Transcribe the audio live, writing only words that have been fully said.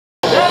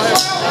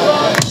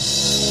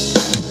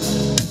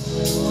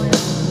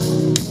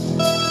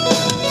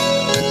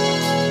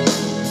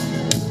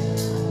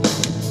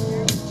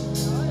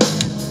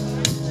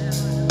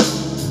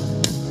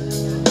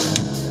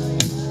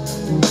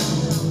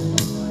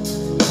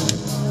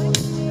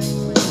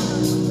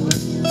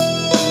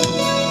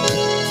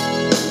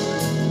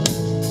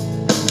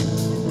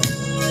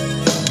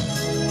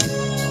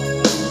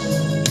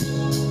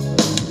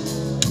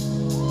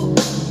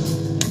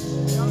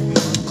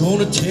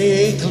gonna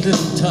take a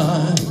little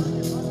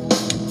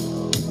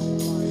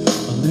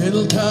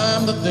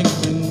time to think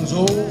things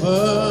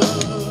over.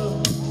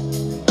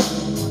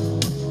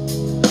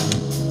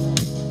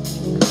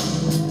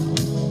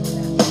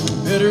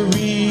 Better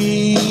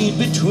read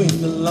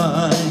between the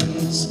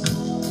lines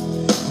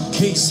in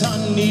case I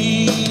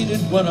need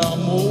it when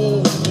I'm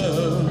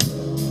older.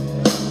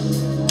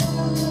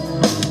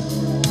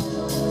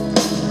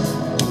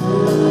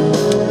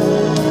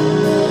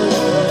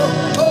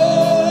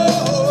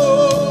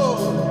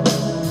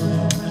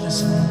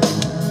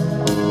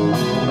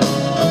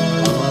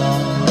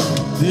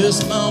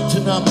 This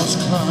mountain I must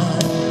climb,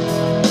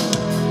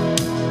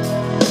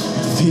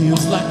 it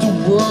feels like the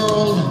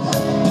world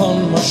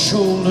upon my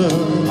shoulders.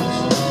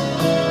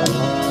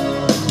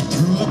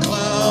 Through the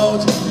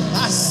clouds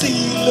I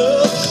see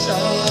love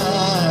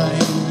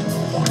shine.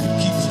 It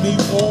keeps me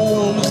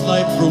warm as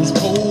life grows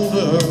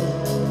colder.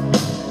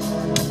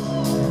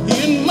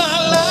 In my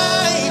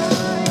life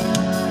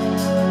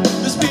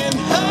there's been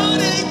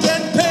heartache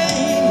and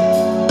pain.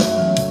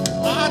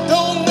 I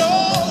don't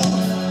know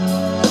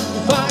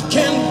if I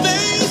can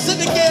face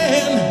it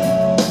again.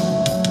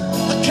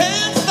 I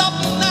can't stop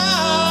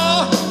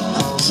now.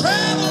 I've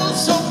traveled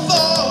so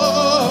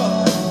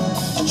far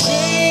to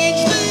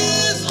change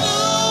this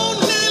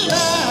lonely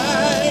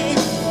life.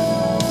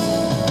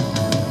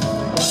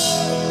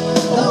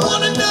 I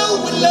wanna know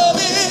what love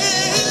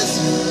is.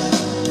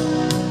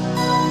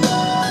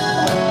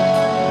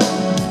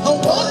 I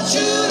want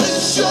you to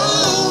show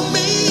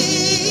me.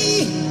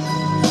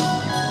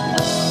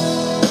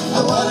 I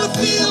wanna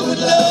feel what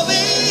love is.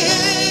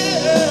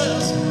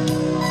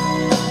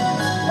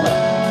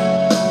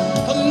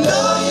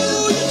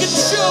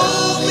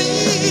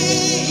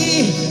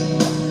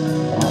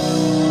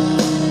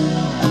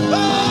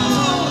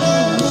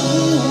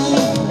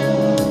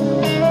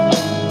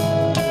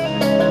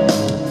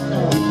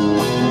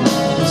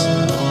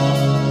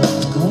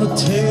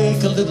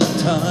 Take a little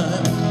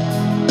time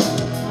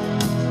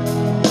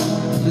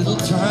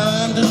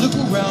to look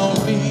around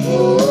me.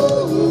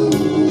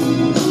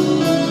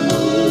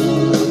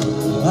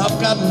 I've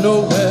got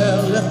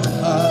nowhere left to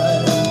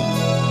hide.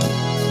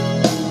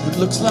 It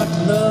looks like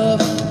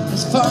love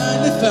has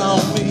finally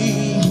found me.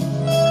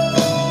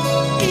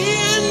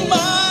 In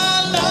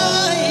my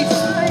life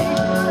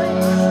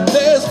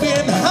there's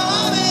been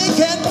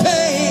heartache and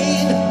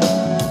pain.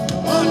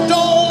 I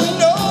don't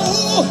know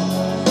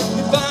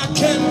if I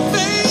can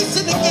face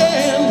it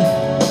again.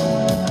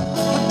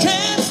 I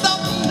can't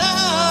stop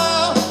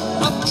now.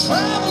 I've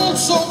traveled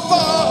so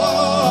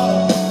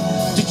far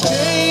to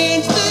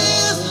change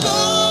this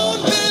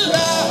lonely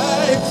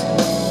life.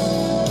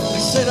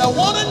 They said I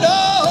wanna know.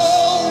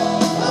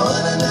 I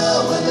wanna know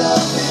what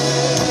love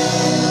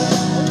is.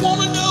 I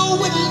wanna know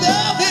what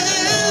love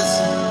is.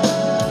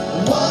 I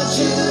want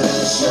you to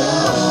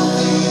show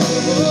me.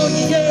 Oh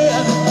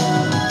yeah.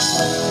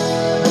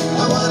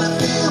 I wanna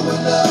feel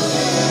what love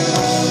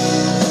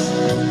is.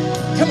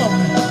 Come on.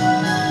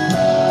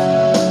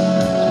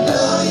 I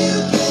know you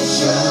can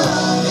show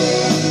me.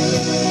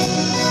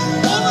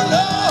 I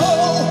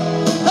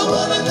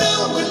wanna know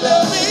what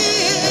love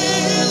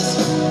is.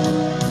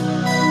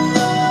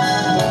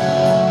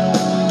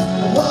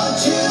 I want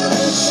you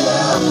to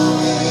show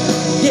me.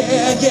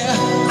 Yeah, yeah.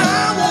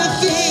 I wanna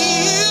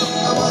feel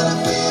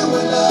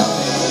what love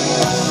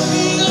is.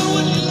 Feel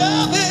what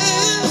love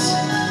is.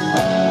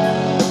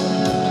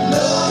 I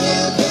know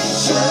you can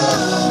show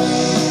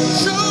me.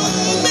 Show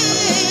me.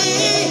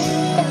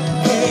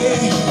 Hey,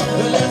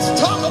 let's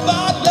talk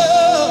about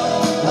love.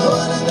 I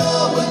wanna know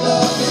what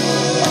love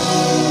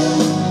is.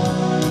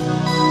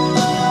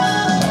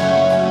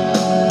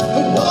 I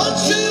want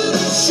you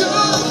to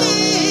show me.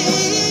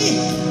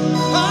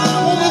 I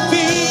wanna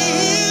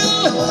feel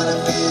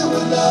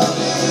what love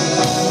is.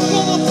 I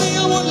wanna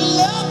feel what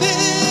love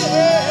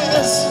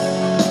is.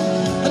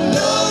 I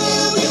know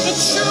you can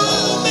show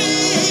me.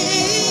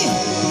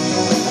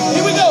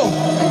 Here we go.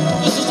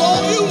 This is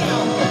all you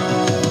now.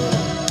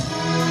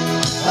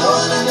 I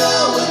wanna know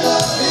what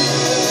love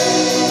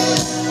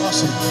is.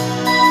 Awesome.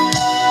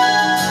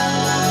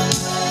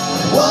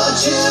 I want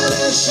you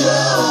to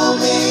show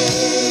me.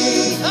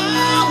 I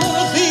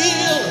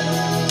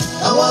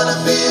wanna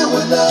feel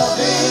what love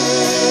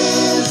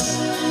is.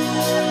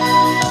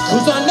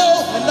 'Cause I know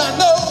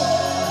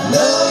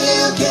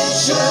you can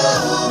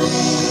show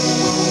me.